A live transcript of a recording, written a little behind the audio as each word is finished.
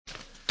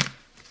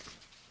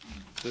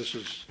This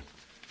is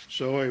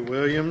Zoe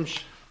Williams,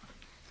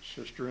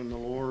 sister in the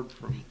Lord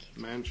from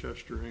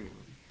Manchester, England.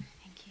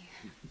 Thank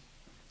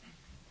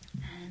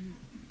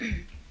you.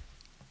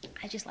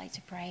 I'd just like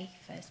to pray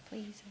first,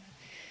 please.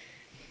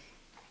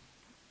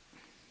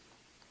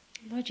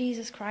 Lord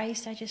Jesus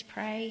Christ, I just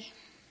pray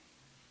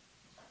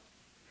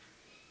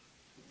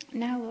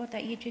now, Lord,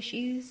 that you just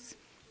use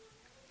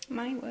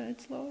my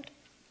words, Lord.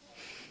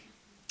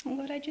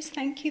 Lord, I just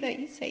thank you that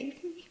you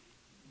saved me.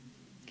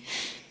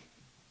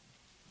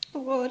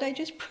 Lord, I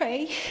just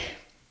pray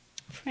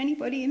for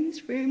anybody in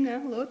this room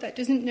now, Lord, that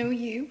doesn't know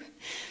you.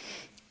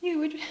 You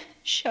would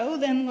show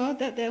them, Lord,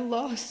 that they're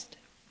lost.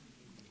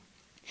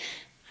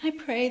 I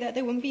pray that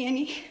there won't be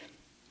any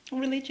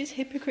religious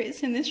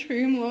hypocrites in this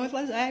room, Lord,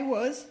 as I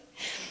was,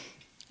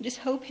 just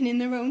hoping in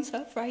their own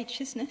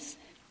self-righteousness.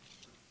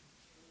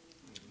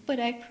 But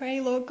I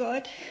pray, Lord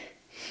God,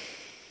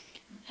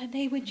 that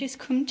they would just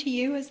come to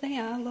you as they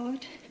are,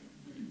 Lord,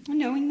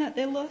 knowing that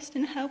they're lost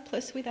and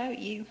helpless without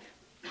you.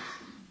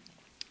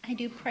 I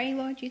do pray,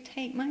 Lord, you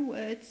take my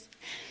words,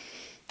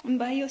 and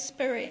by your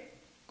Spirit,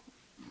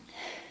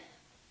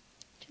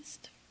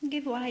 just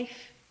give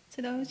life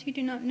to those who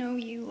do not know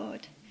you,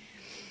 Lord.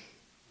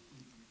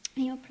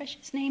 In your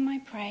precious name I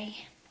pray.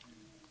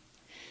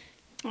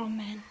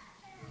 Amen.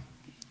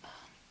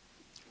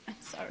 I'm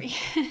sorry.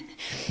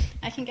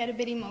 I can get a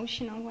bit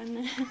emotional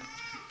when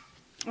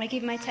I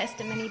give my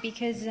testimony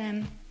because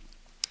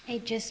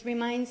it just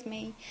reminds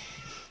me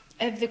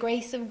of the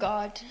grace of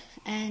God,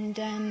 and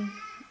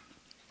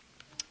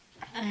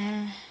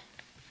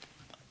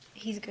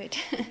He's good.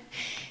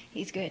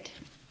 He's good.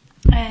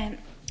 I'm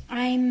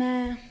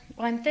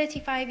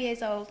 35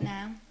 years old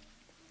now,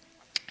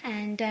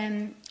 and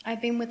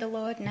I've been with the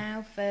Lord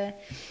now for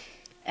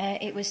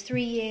it was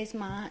 3 years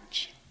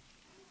March,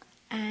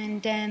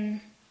 and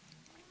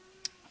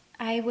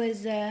I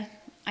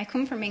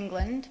come from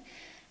England,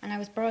 and I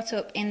was brought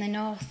up in the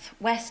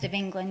northwest of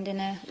England in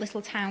a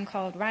little town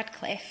called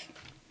Radcliffe.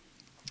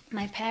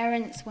 My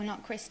parents were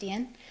not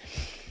Christian.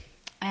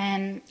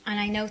 And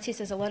I notice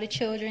there's a lot of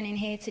children in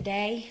here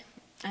today,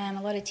 a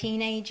lot of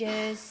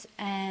teenagers,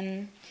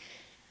 and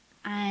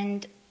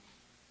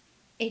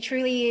it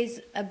truly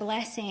is a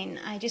blessing.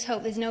 I just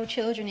hope there's no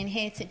children in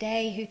here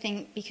today who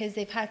think because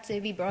they've had to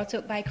be brought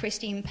up by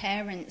Christian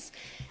parents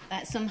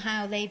that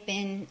somehow they've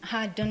been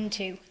hard done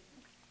to.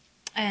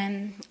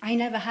 I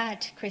never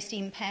had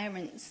Christian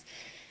parents,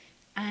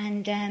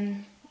 and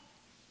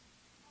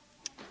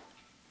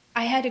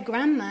I had a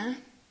grandma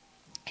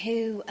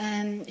who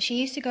she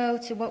used to go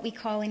to what we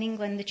call in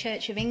England the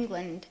Church of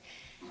England,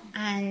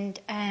 and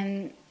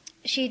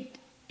she'd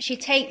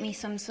take me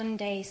some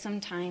Sundays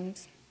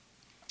sometimes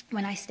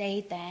when I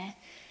stayed there,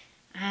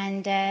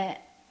 and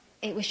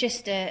it was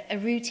just a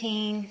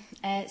routine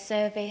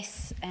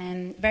service,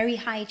 very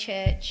high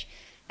church,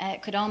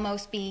 could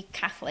almost be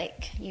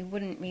Catholic. You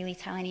wouldn't really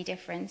tell any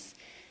difference,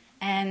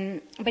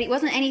 but it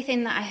wasn't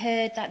anything that I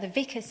heard that the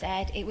vicar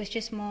said. It was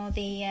just more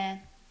the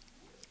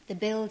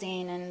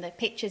building and the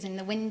pictures in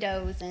the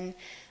windows and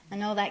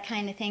all that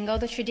kind of thing, all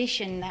the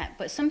tradition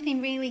but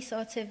something really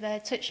sort of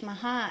touched my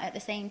heart at the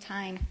same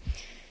time,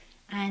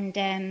 and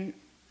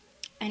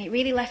it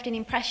really left an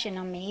impression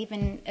on me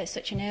even at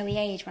such an early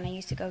age when I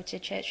used to go to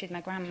church with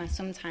my grandma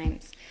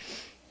sometimes.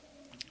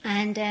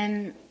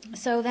 And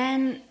so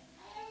then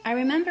I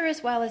remember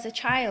as well as a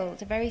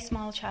child, a very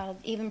small child,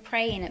 even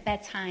praying at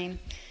bedtime,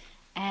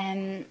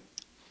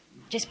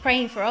 just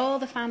praying for all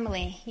the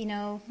family, you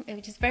know. It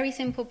was just very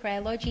simple prayer.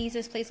 Lord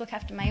Jesus, please look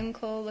after my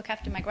uncle, look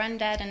after my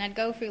granddad. And I'd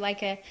go through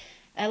like a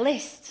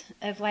list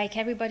of like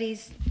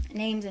everybody's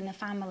names in the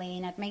family,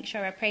 and I'd make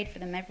sure I prayed for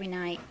them every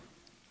night.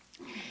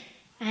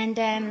 And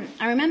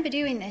I remember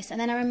doing this, and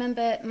then I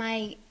remember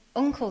my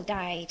uncle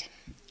died.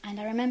 And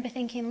I remember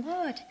thinking,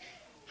 Lord,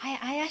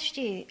 I asked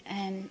you,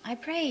 I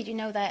prayed, you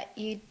know, that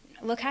you'd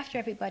look after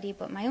everybody,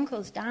 but my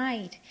uncle's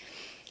died.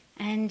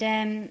 And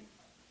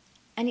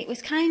it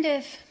was kind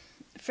of,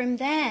 from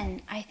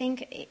then, I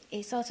think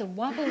it sort of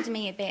wobbled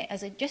me a bit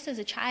as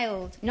a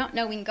child, not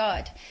knowing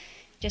God,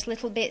 just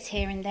little bits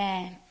here and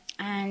there,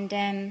 and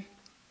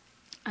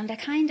I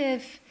kind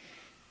of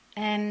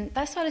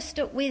that sort of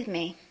stuck with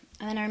me.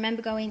 And then I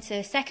remember going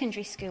to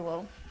secondary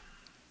school,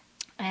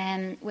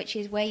 which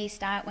is where you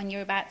start when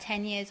you're about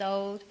 10 years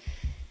old,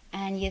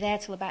 and you're there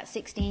till about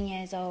 16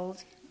 years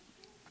old.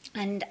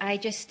 And I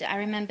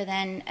remember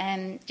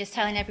then just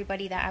telling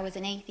everybody that I was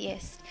an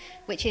atheist,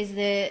 which is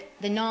the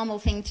normal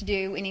thing to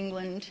do in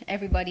England.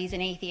 Everybody's an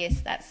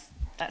atheist.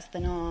 That's the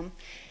norm.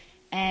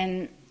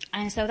 And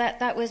so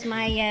that was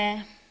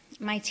my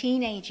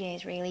teenage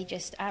years, really,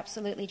 just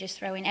absolutely just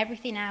throwing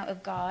everything out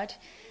of God.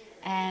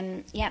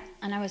 And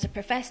I was a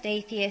professed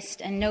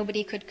atheist, and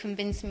nobody could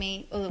convince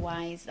me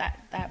otherwise.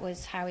 That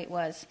was how it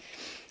was.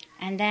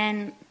 And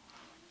then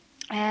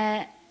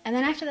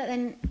after that,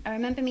 then I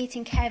remember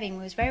meeting Kevin.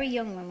 We was very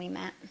young when we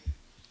met.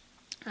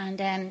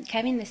 And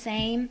Kevin the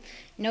same,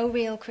 no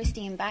real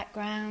Christian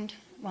background.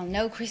 Well,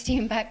 no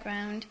Christian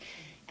background.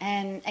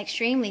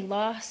 Extremely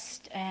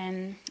lost.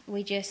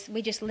 We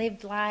just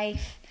lived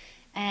life.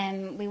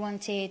 We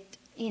wanted,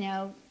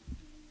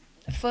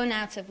 fun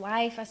out of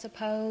life, I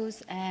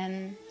suppose.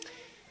 And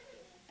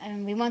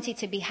we wanted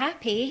to be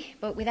happy,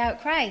 but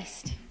without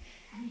Christ.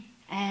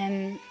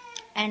 And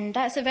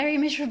that's a very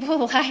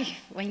miserable life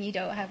when you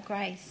don't have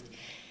Christ.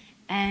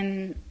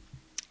 And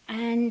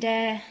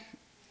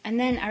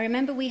then I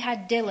remember we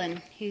had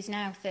Dylan, who's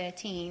now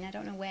 13. I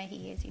don't know where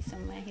he is. He's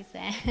somewhere. He's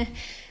there.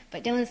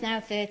 But Dylan's now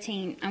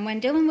 13. And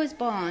when Dylan was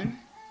born,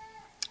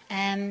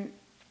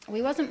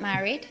 we wasn't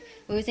married.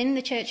 We was in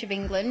the Church of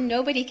England.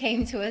 Nobody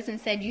came to us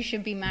and said, you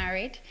should be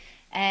married.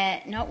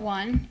 Not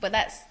one. But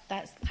that's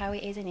how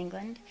it is in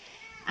England.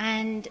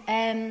 And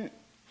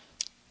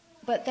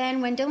but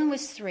then when Dylan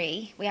was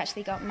 3, we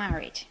actually got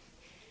married.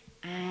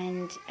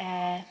 And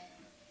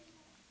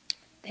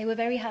they were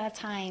very hard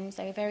times.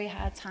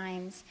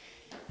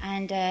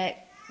 And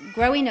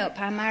growing up,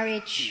 our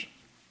marriage,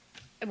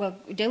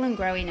 Dylan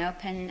growing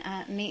up and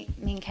me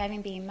and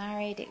Kevin being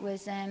married, it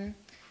was,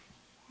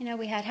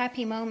 we had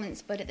happy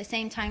moments, but at the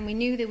same time we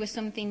knew there was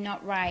something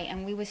not right,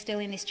 and we were still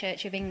in this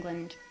Church of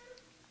England.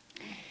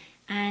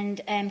 And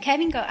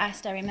Kevin got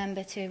asked, I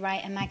remember, to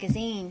write a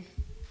magazine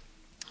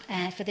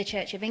for the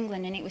Church of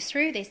England, and it was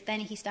through this then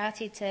he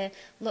started to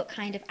look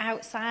kind of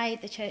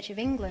outside the Church of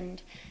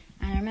England.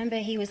 And I remember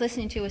he was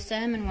listening to a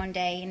sermon one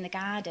day in the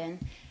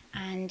garden,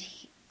 and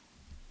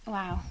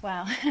wow,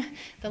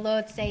 the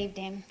Lord saved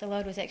him. The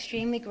Lord was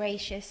extremely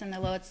gracious, and the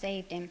Lord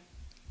saved him.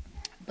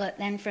 But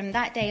then from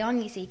that day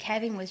on, you see,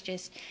 Kevin was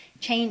just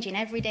changing,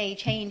 every day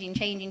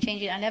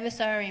changing. I never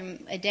saw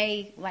him a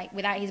day like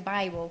without his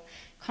Bible.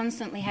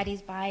 Constantly had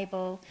his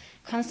Bible,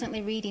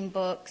 constantly reading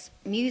books,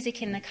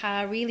 music in the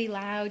car, really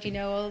loud,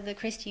 all the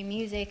Christian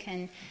music,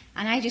 and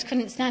I just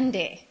couldn't stand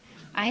it.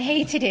 I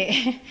hated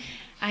it.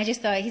 I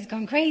just thought, he's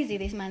gone crazy,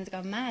 this man's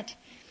gone mad.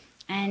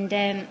 And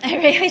I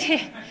really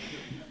did.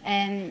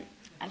 And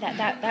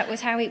that was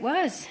how it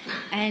was.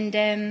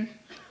 And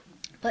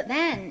but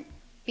then,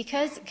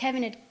 because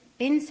Kevin had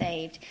been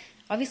saved,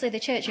 obviously the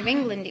Church of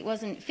England, it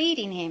wasn't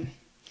feeding him.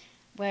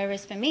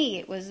 Whereas for me,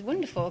 it was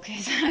wonderful,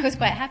 because I was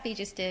quite happy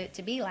just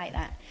to be like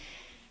that.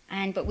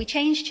 But we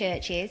changed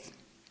churches,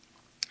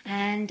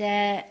 and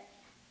then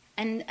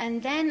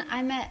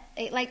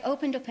it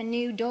opened up a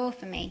new door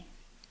for me.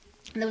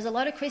 And there was a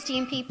lot of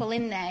Christian people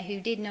in there who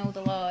did know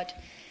the Lord.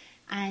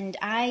 And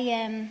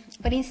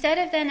but instead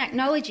of then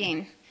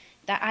acknowledging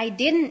that I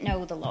didn't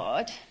know the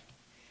Lord,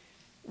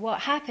 what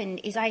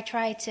happened is I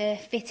tried to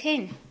fit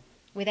in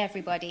with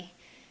everybody.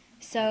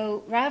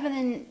 So rather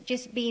than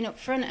just being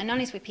upfront and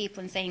honest with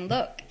people and saying,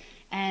 look,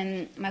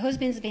 my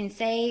husband's been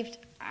saved,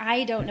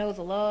 I don't know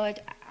the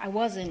Lord, I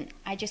wasn't.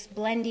 I just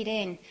blended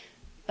in.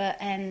 But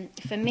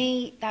for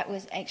me, that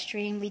was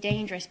extremely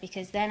dangerous,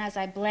 because then as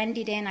I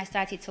blended in, I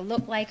started to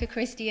look like a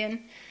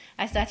Christian.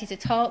 I started to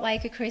talk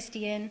like a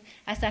Christian.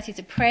 I started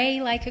to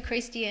pray like a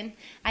Christian.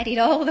 I did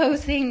all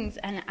those things,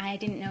 and I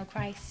didn't know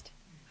Christ.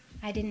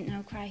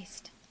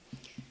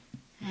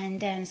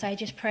 And so I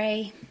just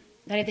pray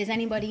that if there's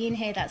anybody in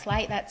here that's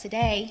like that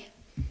today,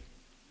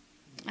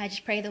 I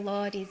just pray the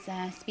Lord is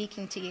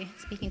speaking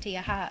to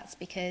your hearts,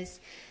 because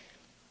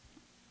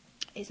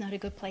it's not a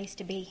good place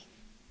to be.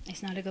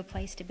 It's not a good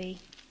place to be.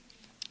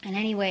 And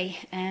anyway,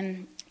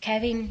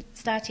 Kevin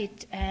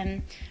started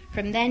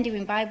from then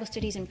doing Bible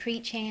studies and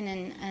preaching,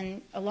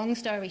 and a long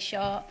story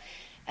short,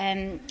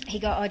 he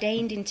got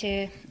ordained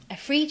into a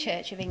free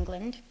Church of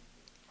England,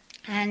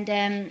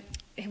 and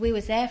we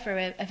was there for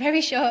a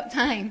very short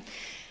time.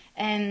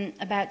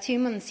 About 2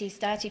 months, he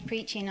started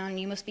preaching on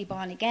you must be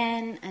born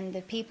again, and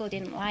the people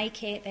didn't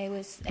like it. They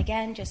was,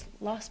 again, just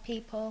lost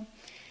people.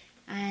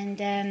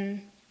 And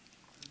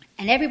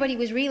everybody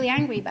was really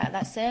angry about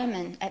that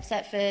sermon,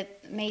 except for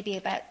maybe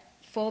about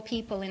 4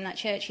 people in that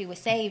church who were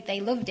saved. They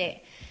loved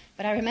it.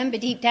 But I remember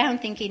deep down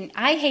thinking,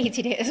 I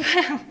hated it as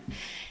well.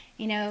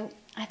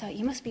 I thought,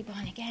 you must be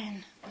born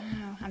again.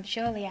 Wow, I'm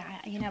surely,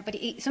 but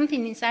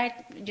something inside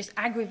just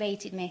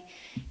aggravated me.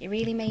 It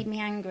really made me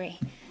angry.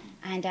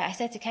 And I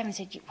said to Kevin,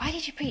 why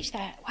did you preach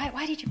that?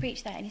 Why did you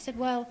preach that? And he said,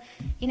 well,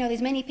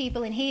 there's many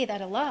people in here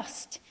that are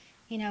lost.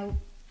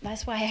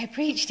 That's why I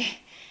preached it.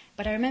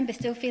 But I remember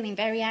still feeling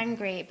very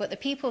angry. But the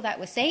people that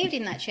were saved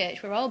in that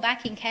church were all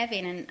backing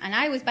Kevin, and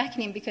I was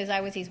backing him because I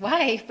was his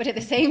wife. But at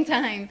the same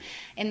time,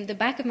 in the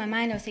back of my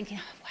mind, I was thinking,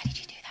 why did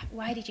you do that?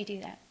 Why did you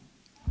do that?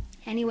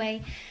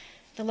 Anyway,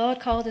 the Lord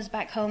called us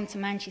back home to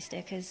Manchester,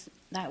 because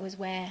that was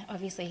where,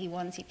 obviously, he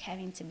wanted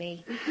Kevin to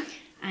be.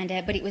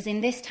 But it was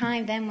in this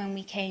time then, when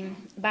we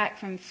came back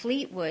from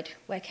Fleetwood,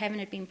 where Kevin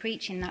had been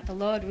preaching, that the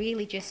Lord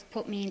really just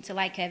put me into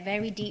a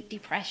very deep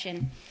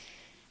depression.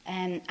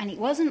 And it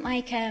wasn't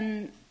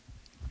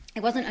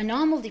it wasn't a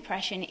normal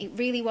depression. It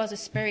really was a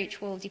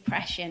spiritual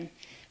depression,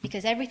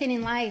 because everything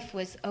in life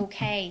was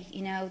okay.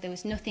 There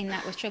was nothing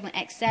that was troubling,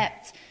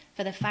 except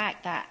for the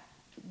fact that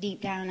deep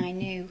down I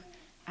knew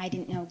I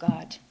didn't know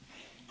God.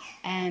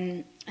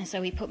 And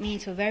so he put me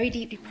into a very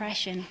deep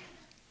depression.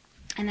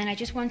 And then I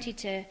just wanted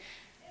to,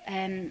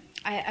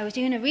 I was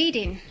doing a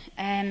reading.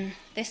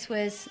 This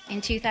was in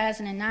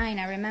 2009.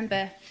 I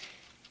remember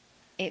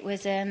it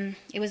was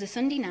a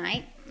Sunday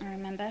night, I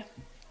remember.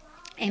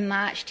 in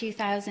March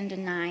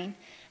 2009,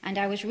 and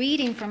I was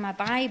reading from my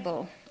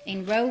Bible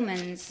in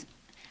Romans.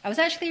 I was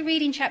actually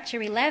reading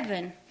chapter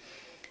 11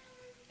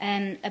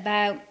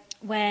 about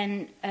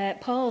when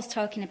Paul's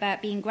talking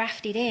about being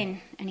grafted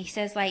in, and he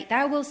says, like,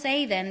 thou wilt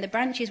say then, the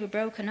branches were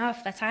broken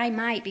off that I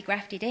might be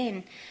grafted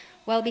in.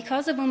 Well,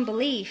 because of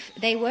unbelief,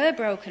 they were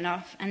broken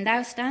off, and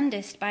thou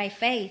standest by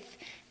faith.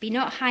 Be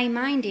not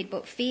high-minded,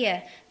 but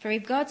fear. For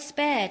if God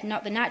spared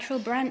not the natural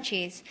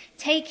branches,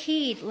 take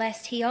heed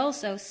lest he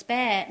also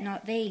spare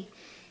not thee.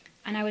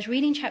 And I was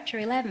reading chapter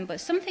 11, but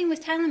something was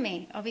telling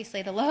me,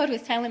 obviously the Lord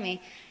was telling me,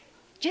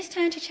 just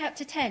turn to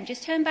chapter 10,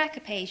 just turn back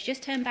a page,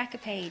 just turn back a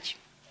page.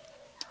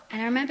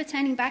 And I remember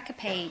turning back a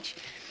page,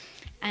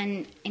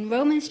 and in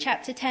Romans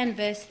chapter 10,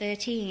 verse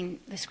 13,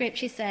 the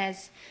scripture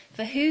says,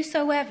 for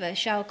whosoever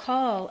shall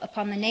call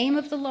upon the name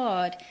of the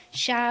Lord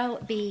shall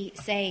be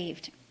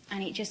saved.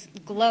 And it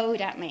just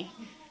glowed at me,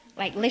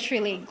 like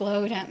literally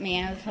glowed at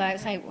me. I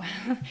was like,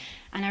 wow.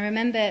 And I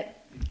remember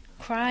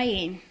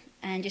crying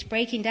and just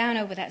breaking down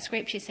over that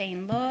scripture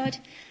saying, Lord,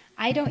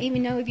 I don't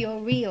even know if you're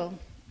real.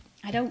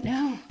 I don't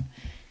know.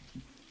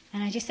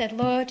 And I just said,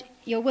 Lord,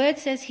 your word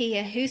says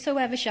here,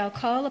 whosoever shall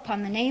call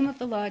upon the name of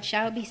the Lord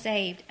shall be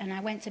saved. And I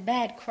went to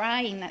bed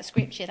crying that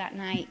scripture that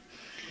night.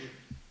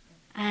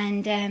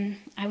 And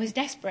I was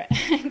desperate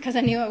because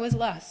I knew I was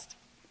lost.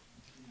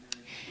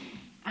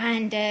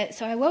 And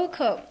so I woke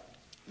up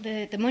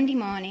the Monday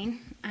morning,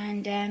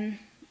 and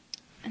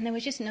there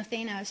was just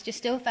nothing. I was just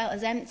still felt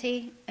as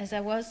empty as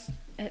I was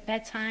at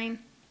bedtime.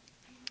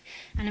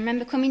 And I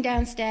remember coming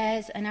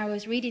downstairs, and I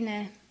was reading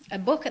a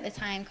book at the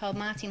time called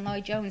Martin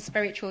Lloyd-Jones'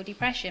 Spiritual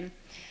Depression.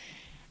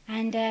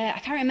 And I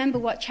can't remember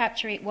what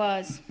chapter it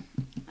was.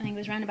 I think it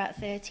was around about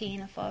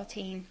 13 or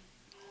 14.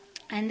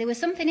 And there was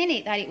something in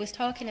it that it was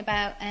talking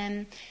about,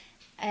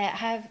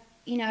 have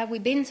we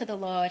been to the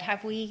Lord?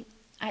 Have we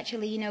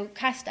actually,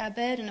 cast our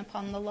burden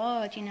upon the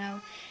Lord,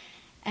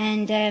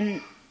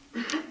 And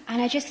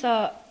I just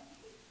thought,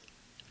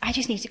 I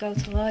just need to go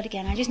to the Lord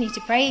again. I just need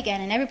to pray again.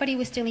 And everybody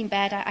was still in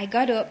bed. I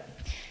got up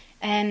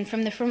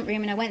from the front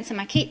room and I went to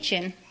my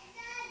kitchen.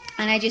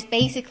 And I just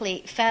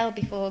basically fell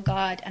before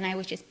God, and I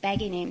was just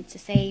begging him to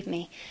save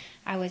me.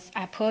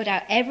 I poured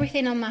out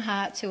everything on my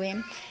heart to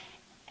him.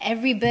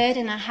 Every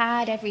burden I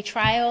had, every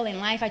trial in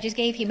life, I just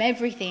gave him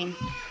everything.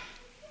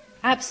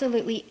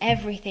 Absolutely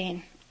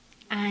everything.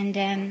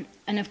 And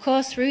of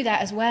course through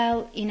that as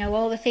well,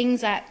 all the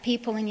things that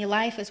people in your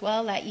life as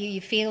well that you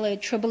feel are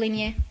troubling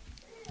you.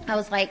 I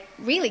was like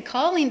really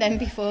calling them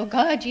before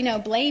God,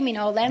 blaming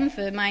all them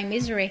for my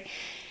misery.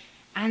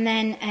 And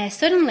then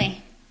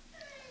suddenly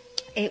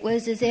it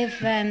was as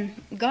if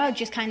God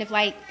just kind of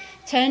like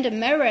turned a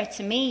mirror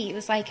to me. It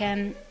was like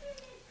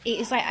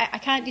I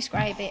can't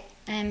describe it.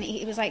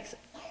 It was like,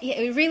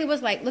 it really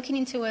was like looking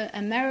into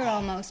a mirror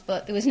almost,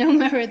 but there was no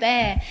mirror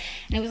there.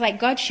 And it was like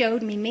God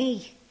showed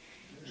me.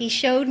 He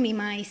showed me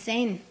my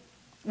sin,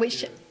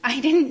 which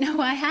I didn't know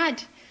I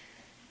had.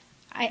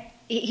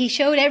 He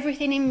showed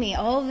everything in me,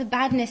 all the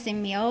badness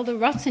in me, all the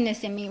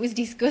rottenness in me. It was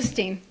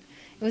disgusting.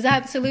 It was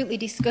absolutely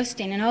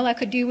disgusting. And all I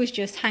could do was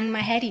just hang my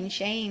head in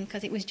shame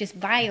because it was just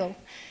vile.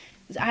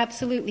 It was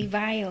absolutely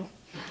vile.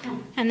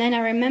 And then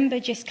I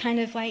remember just kind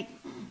of like,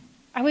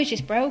 I was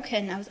just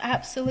broken. I was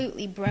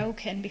absolutely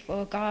broken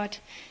before God,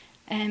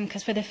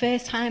 because for the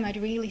first time I'd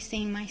really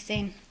seen my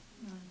sin.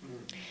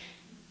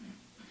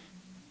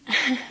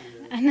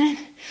 and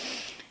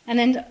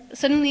then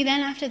suddenly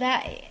then after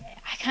that,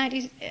 I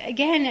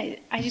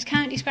just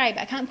can't describe it.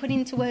 I can't put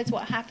into words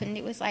what happened.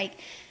 It was like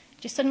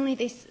just suddenly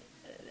this.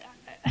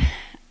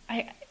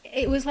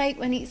 It was like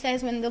when it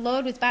says when the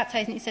Lord was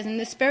baptized, and it says, and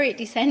the Spirit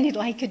descended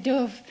like a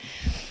dove.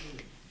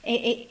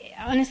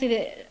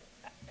 Honestly,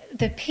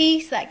 the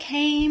peace that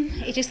came,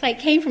 it just like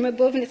came from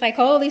above, and it's like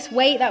all this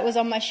weight that was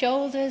on my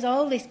shoulders,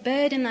 all this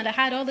burden that I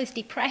had, all this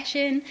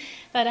depression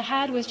that I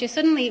had was just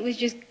suddenly, it was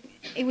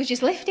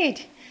just lifted.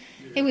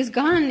 It was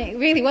gone. It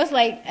really was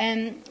like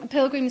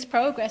Pilgrim's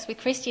Progress with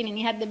Christian, and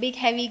he had the big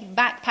heavy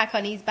backpack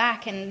on his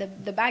back, and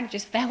the bag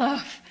just fell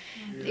off.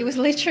 It was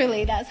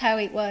literally, that's how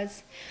it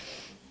was.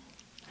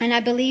 And I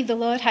believe the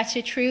Lord had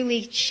to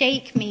truly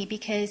shake me,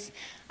 because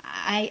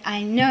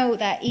I know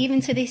that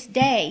even to this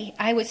day,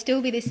 I would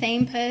still be the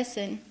same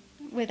person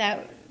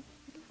without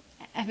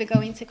ever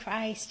going to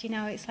Christ.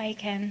 It's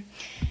like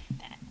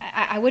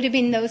I would have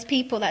been those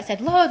people that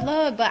said, Lord,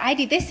 Lord, but I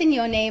did this in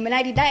your name and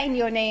I did that in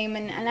your name.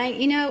 And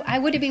I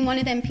would have been one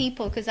of them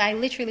people, because I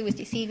literally was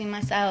deceiving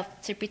myself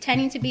to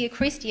pretending to be a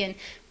Christian,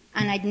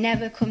 and I'd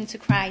never come to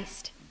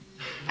Christ.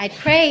 I'd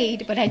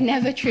prayed, but I'd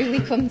never truly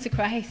come to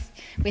Christ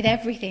with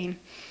everything.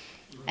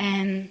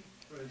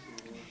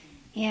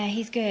 Yeah,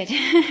 he's good.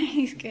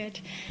 He's good.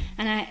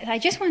 And I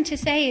just want to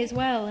say as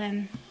well,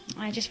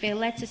 I just feel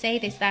led to say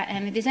this, that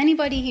if there's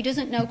anybody who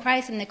doesn't know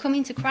Christ and they're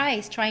coming to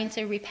Christ trying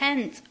to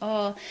repent,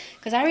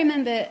 because I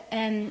remember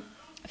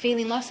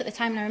feeling lost at the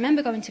time, and I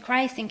remember going to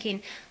Christ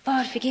thinking,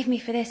 Lord, forgive me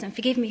for this and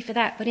forgive me for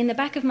that. But in the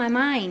back of my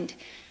mind,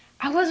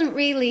 I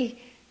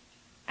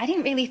I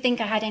didn't really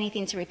think I had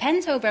anything to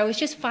repent over. I was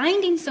just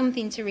finding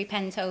something to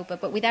repent over,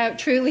 but without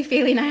truly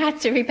feeling I had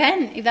to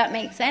repent, if that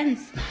makes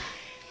sense.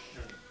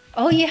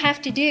 All you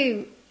have to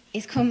do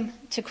is come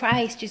to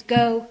Christ. Just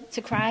go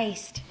to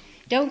Christ.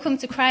 Don't come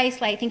to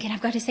Christ like thinking,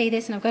 I've got to say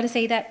this and I've got to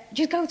say that.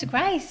 Just go to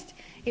Christ.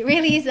 It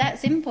really is that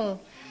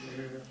simple.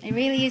 It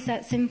really is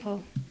that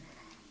simple.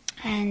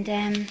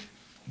 And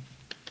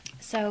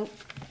so,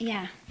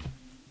 yeah,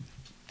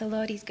 the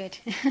Lord is good.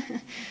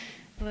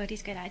 The Lord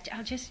is good.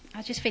 I'll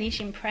just finish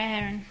in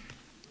prayer. And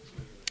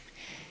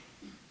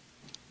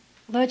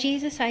Lord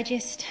Jesus, I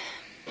just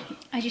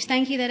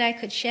thank you that I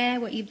could share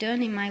what you've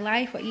done in my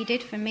life, what you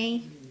did for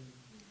me.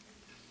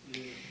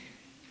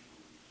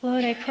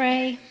 Lord, I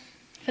pray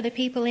for the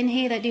people in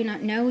here that do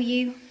not know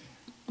you,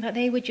 that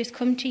they would just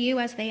come to you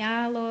as they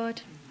are,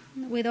 Lord,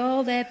 with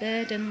all their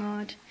burden,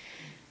 Lord,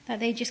 that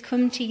they just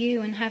come to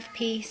you and have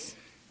peace.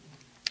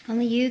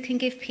 Only you can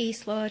give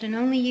peace, Lord, and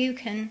only you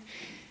can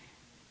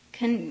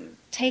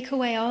take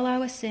away all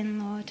our sin,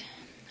 Lord.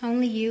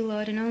 Only you,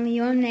 Lord, and only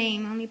your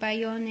name, only by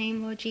your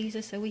name, Lord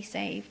Jesus, are we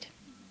saved.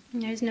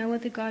 And there is no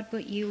other God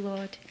but you,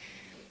 Lord.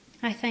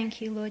 I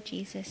thank you, Lord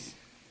Jesus.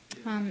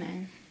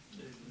 Amen.